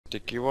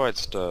Sticky white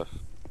stuff.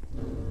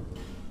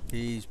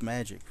 He's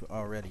magic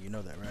already, you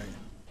know that, right?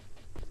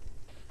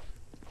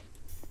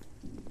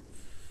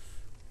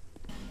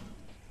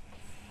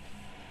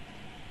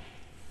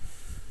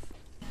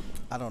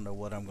 I don't know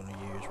what I'm going to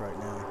use right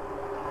now.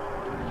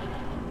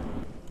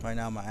 Right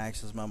now my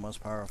axe is my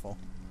most powerful.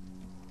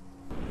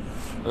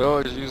 We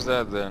always use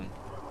that then.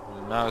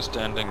 Now it's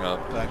standing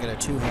up. Do I get a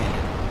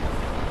two-handed?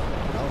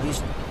 Oh,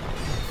 he's...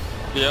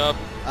 Yep.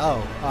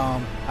 Oh,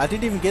 I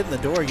didn't even get in the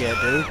door yet,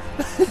 dude.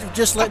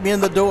 Just let me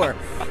in the door.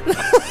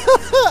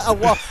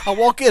 I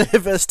walk in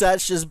and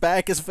Vestat's just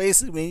back is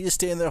facing me. He's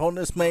standing there holding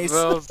his mace.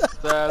 Well,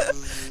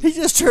 that's... He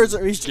just turns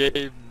it. He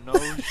gave no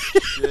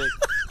shit.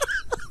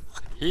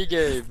 He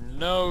gave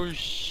no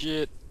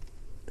shit.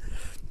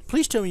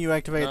 Please tell me you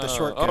activated the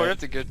shortcut. Oh, we have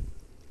to get...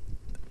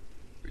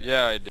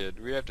 Yeah, I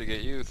did. We have to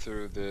get you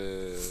through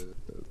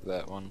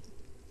that one.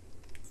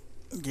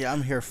 Yeah,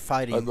 I'm here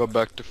fighting. I'll go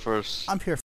back to first. I'm here